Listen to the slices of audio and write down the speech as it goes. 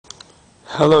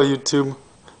Hello YouTube.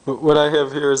 What I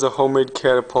have here is a homemade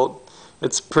catapult.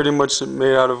 It's pretty much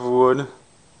made out of wood.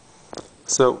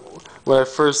 So what I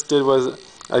first did was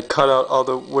I cut out all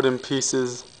the wooden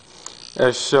pieces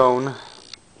as shown.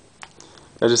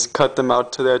 I just cut them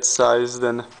out to that size,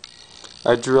 then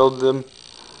I drilled them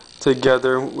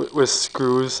together with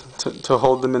screws to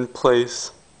hold them in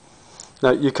place.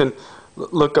 Now you can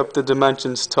look up the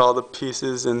dimensions to all the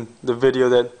pieces in the video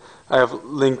that I have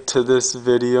linked to this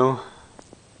video.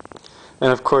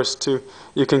 And of course too,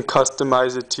 you can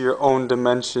customize it to your own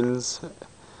dimensions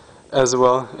as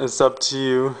well. It's up to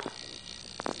you.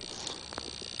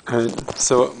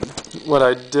 So what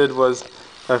I did was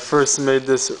I first made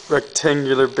this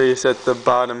rectangular base at the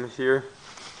bottom here.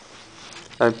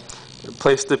 I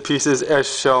placed the pieces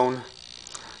as shown.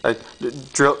 I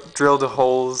drilled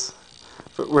holes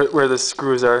where the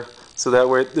screws are, so that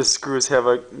way the screws have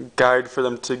a guide for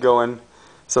them to go in,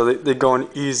 so they go in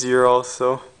easier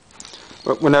also.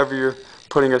 But whenever you're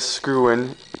putting a screw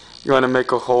in, you want to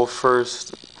make a hole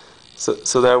first,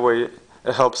 so that way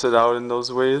it helps it out in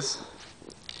those ways.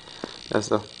 Yeah,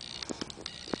 so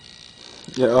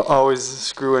yeah, always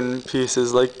screw in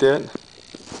pieces like that,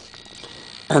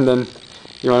 and then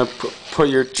you want to put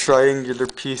your triangular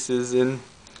pieces in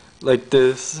like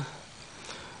this,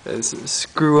 and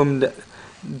screw them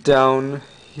down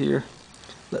here,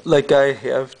 like I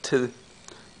have to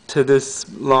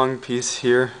this long piece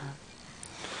here.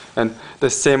 And the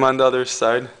same on the other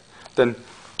side. Then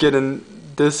get in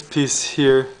this piece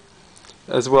here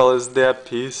as well as that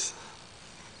piece.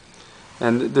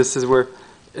 And this is where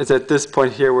it's at this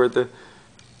point here where the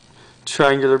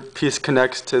triangular piece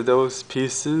connects to those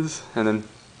pieces, and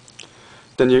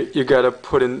then you gotta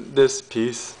put in this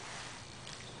piece.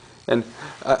 And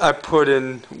I put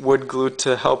in wood glue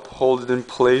to help hold it in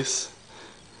place,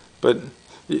 but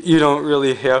you don't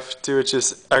really have to. It's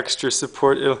just extra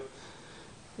support.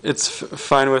 It's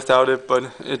fine without it,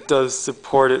 but it does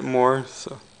support it more,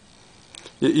 so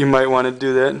you might want to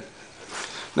do that.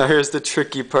 Now here's the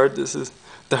tricky part. This is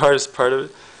the hardest part of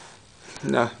it.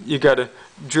 Now you got to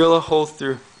drill a hole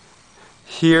through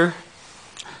here,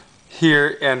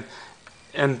 and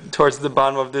towards the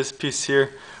bottom of this piece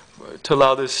here to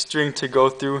allow this string to go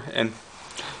through, and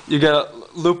you got to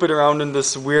loop it around in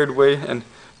this weird way and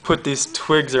put these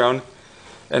twigs around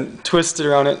and twist it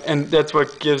around it, and that's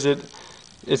what gives it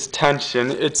its tension.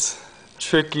 It's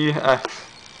tricky. I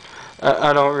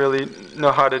don't really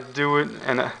know how to do it,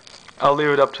 and I'll leave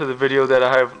it up to the video that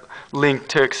I have linked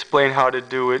to explain how to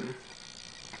do it.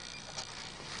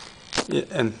 Yeah,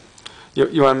 and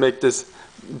you want to make this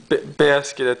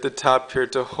basket at the top here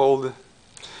to hold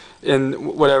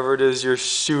in whatever it is you're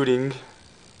shooting.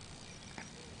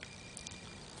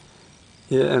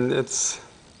 Yeah, and that's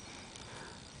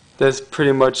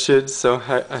pretty much it. So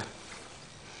I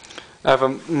have a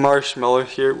marshmallow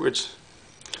here, which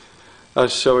I'll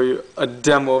show you a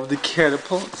demo of the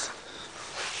catapult.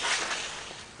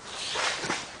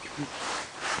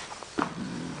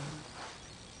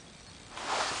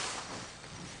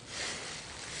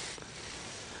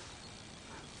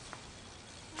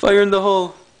 Fire in the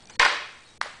hole.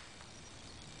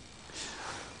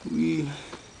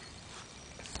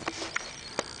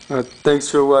 Thanks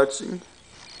for watching.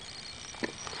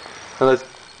 And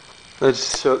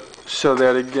let's show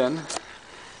that again.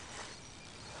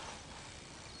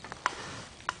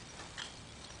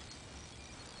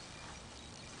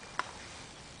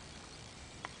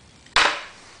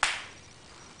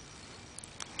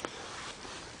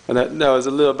 And that was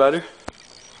a little better.